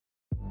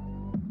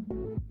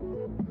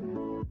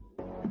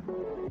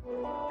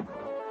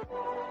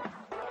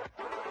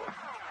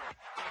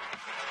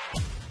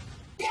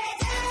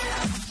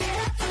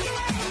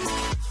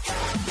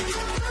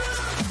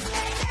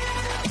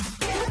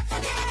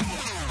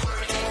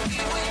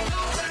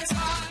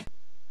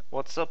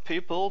What's up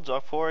people,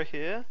 Darkpawra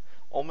here.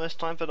 Almost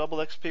time for double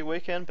XP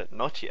weekend, but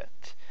not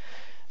yet.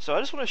 So I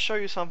just want to show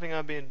you something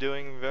I've been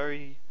doing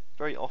very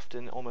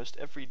often, almost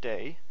every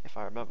day, if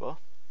I remember.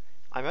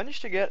 I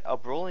managed to get a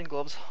Brawling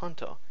Gloves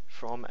Hunter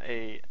from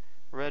a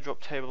rare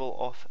drop table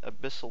off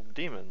Abyssal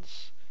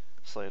Demons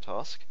Slayer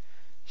task.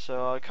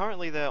 So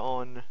currently they're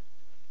on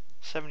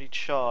 70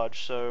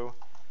 charge, and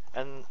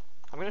I'm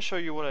going to show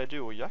you what I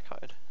do. Yak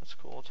hide. That's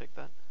cool, I'll take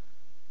that.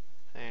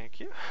 Thank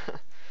you.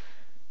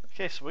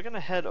 Okay, so we're going to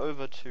head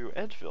over to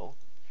Edgeville,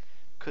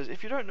 because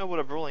if you don't know what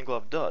a Brawling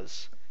Glove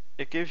does,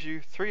 it gives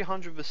you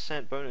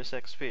 300% bonus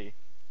XP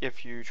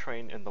if you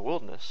train in the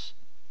wilderness.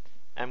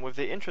 And with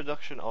the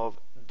introduction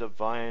of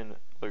divine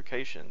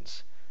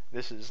locations,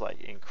 this is like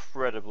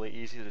incredibly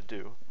easy to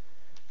do.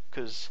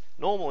 Because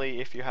normally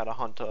if you had a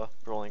hunter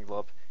Brawling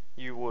Glove,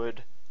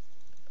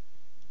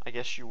 I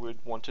guess you would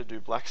want to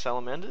do black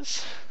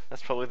salamanders.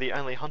 That's probably the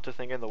only hunter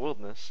thing in the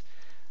wilderness.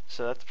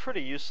 So that's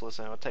pretty useless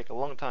and it would take a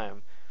long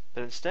time.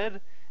 But instead,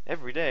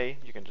 every day,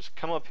 you can just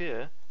come up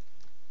here,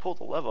 pull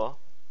the lever,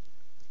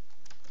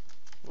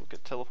 we'll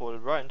get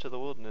teleported right into the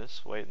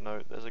wilderness. Wait,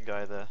 no, there's a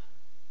guy there.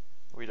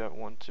 We don't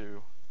want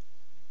to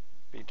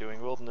be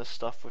doing wilderness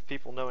stuff with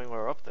people knowing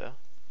we're up there.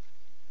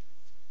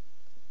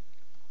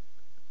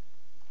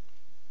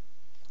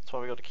 That's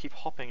why we got to keep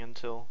hopping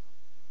until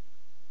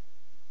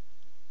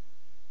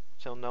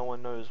no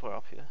one knows we're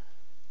up here.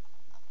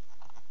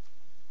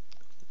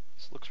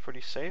 This looks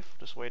pretty safe.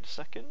 Just wait a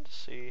second,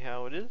 see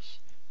how it is.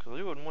 Because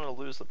we wouldn't want to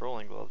lose the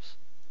Brawling Gloves.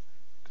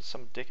 Because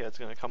some dickhead's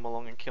going to come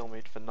along and kill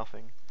me for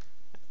nothing.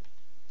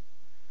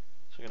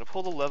 So we're going to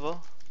pull the lever.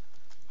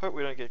 Hope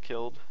we don't get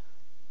killed.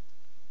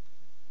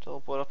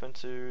 Teleport up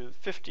into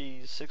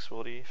 56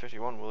 wildy,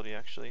 51 wildy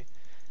actually.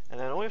 And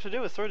then all we have to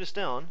do is throw this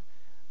down.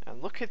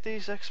 And look at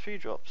these XP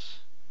drops.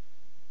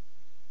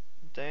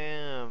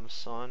 Damn,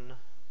 son.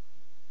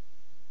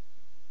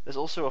 There's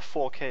also a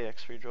 4K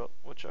XP drop,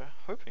 which I'm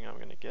hoping I'm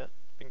going to get.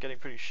 Been getting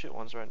pretty shit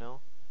ones right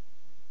now.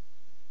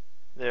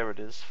 There it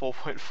is,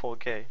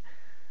 4.4K.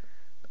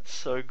 That's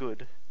so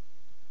good.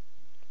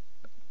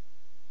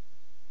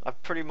 I'm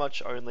pretty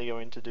much only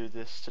going to do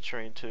this to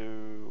train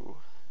to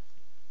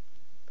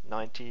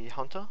 90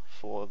 Hunter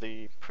for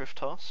the Priv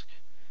task.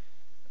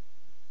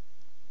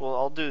 Well,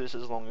 I'll do this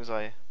as long as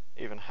I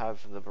even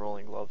have the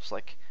Brawling Gloves.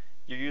 Like,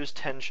 you use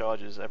 10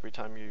 charges every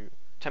time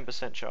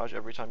 10% charge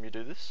every time you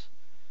do this.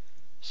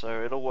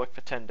 So it'll work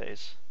for 10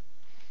 days.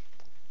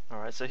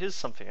 Alright, so here's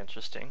something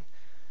interesting.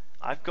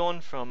 I've gone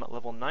from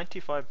level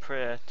 95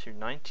 prayer to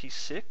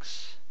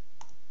 96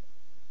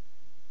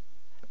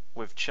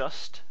 with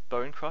just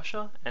Bone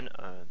Crusher and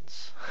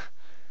Urns.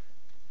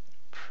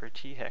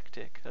 Pretty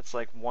hectic. That's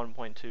like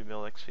 1.2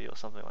 mil XP or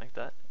something like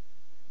that.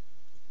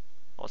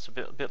 Oh, it's a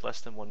bit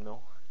less than 1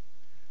 mil.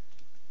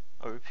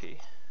 OP.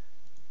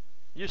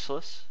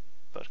 Useless,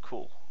 but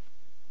cool.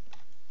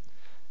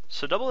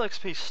 So double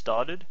XP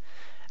started,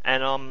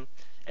 and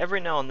every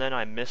now and then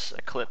I miss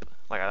a clip,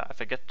 like I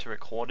forget to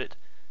record it.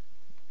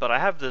 But I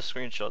have the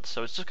screenshots,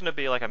 so it's just going to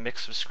be like a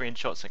mix of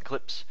screenshots and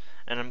clips,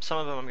 and some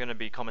of them I'm going to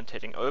be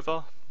commentating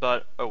over,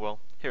 but oh well,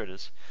 here it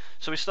is.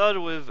 So we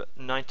started with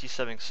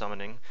 97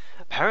 summoning.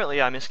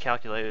 Apparently I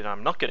miscalculated,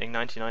 I'm not getting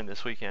 99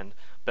 this weekend,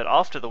 but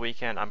after the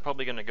weekend I'm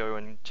probably going to go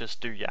and just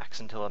do yaks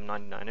until I'm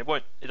 99.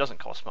 It doesn't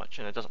cost much,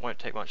 and won't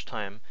take much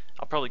time.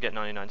 I'll probably get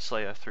 99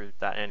 Slayer through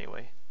that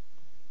anyway.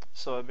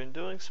 So I've been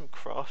doing some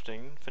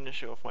crafting,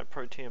 finishing off my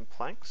protein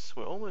planks.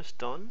 We're almost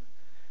done,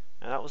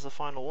 and that was the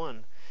final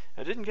one.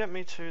 It didn't get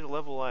me to the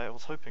level I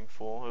was hoping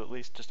for, or at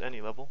least just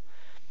any level,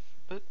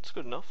 but it's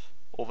good enough.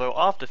 Although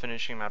after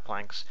finishing my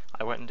planks,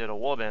 I went and did a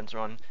warbands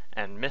run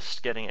and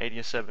missed getting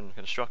 87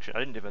 construction. I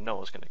didn't even know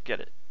I was going to get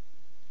it.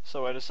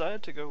 So I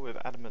decided to go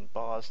with adamant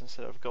bars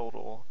instead of gold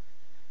ore,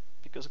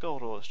 because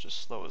gold ore is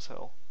just slow as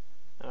hell,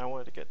 and I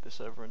wanted to get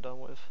this over and done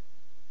with.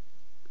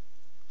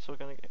 So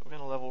we're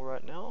gonna level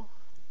right now,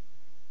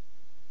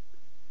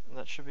 and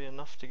that should be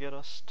enough to get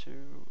us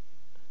to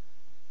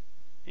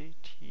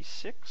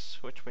 86,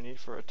 which we need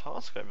for a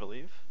task, I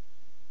believe.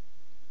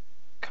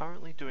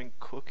 Currently doing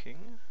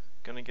cooking.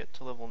 Gonna get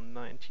to level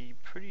 90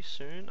 pretty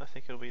soon. I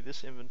think it'll be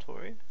this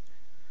inventory.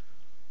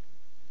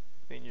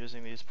 Been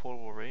using these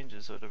portable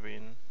ranges that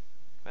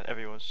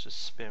everyone's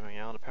just spamming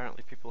out.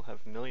 Apparently people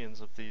have millions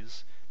of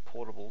these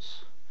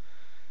portables.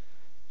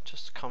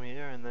 Just come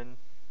here and then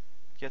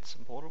get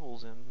some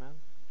portables in, man.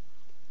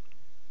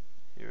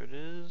 Here it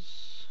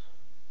is.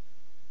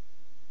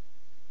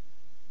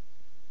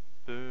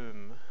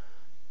 Boom.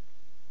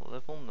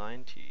 Level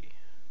 90.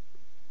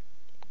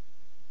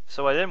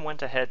 So I then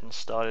went ahead and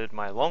started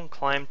my long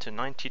climb to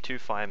 92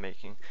 fire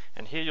making,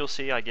 and here you'll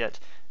see I get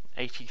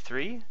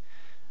 83,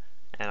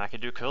 and I can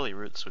do curly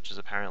roots, which is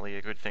apparently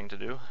a good thing to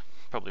do.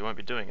 Probably won't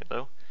be doing it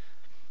though.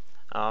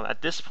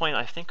 At this point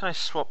I think I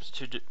swapped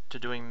to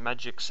doing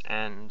magics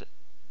and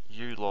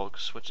U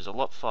logs, which is a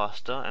lot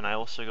faster, and I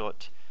also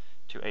got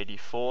to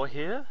 84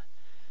 here.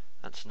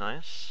 That's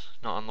nice.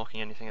 Not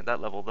unlocking anything at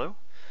that level though.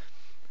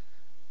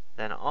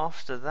 Then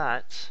after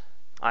that,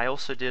 I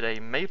also did a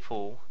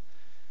maple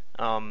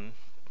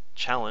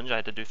challenge. I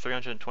had to do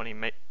 320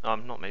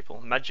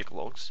 magic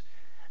logs,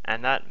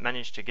 and that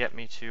managed to get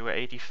me to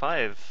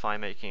 85 fire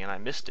making, and I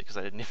missed it because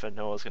I didn't even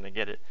know I was going to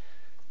get it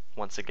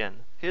once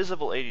again. Here's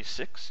level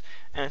 86,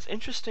 and it's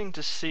interesting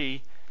to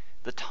see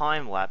the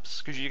time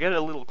lapse because you get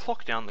a little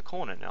clock down the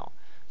corner now,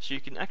 so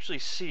you can actually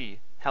see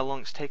how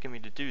long it's taken me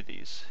to do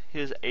these.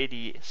 Here's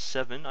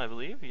 87, I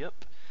believe,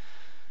 yep.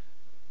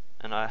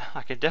 And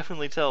I can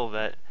definitely tell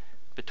that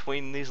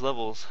between these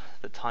levels,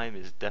 the time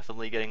is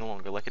definitely getting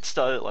longer. Like, it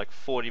started at like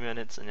 40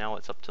 minutes, and now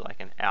it's up to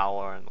like an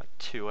hour and like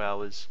 2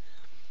 hours.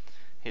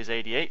 Here's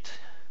 88.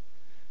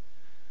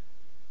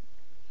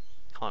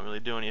 Can't really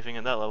do anything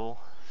at that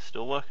level.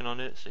 Still working on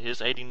it. So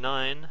here's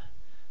 89.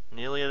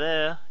 Nearly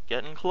there.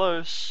 Getting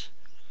close.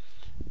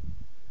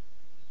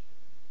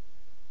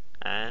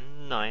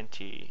 And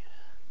 90.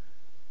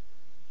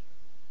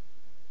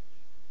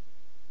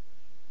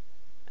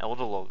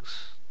 Elder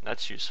logs.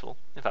 That's useful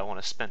if I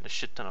want to spend a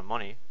shit ton of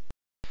money.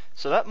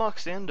 So that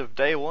marks the end of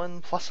day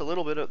 1 plus a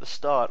little bit at the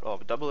start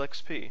of double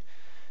XP.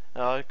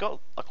 I got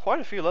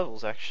quite a few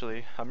levels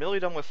actually. I'm nearly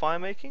done with fire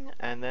making,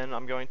 and then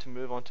I'm going to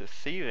move on to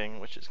thieving,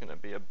 which is going to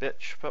be a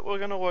bitch, but we're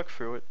going to work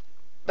through it.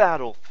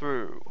 Battle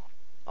through.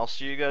 I'll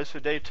see you guys for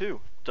day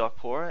 2.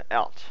 Darkpawra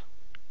out.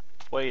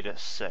 Wait a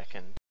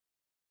second.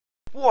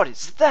 What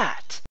is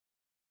that?